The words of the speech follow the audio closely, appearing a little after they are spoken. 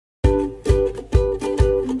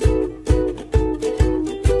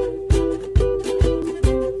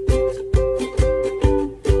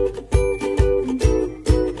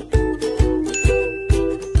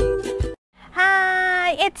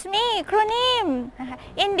Kim.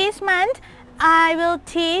 In this month, I will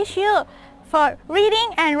teach you for reading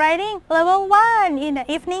and writing level 1 in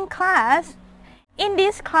the evening class. In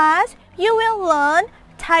this class, you will learn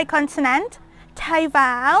Thai consonant, Thai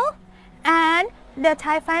vowel, and the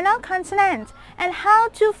Thai final consonant, and how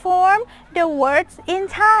to form the words in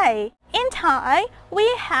Thai. In Thai, we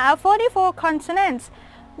have 44 consonants,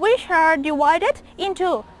 which are divided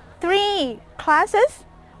into 3 classes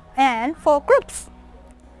and 4 groups.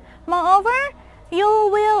 Moreover, you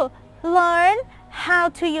will learn how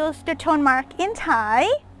to use the tone mark in Thai.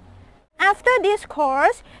 After this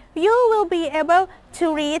course, you will be able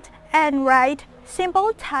to read and write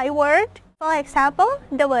simple Thai words. For example,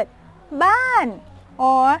 the word บ้าน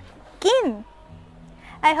or กิน.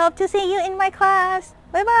 I hope to see you in my class.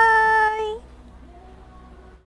 Bye bye!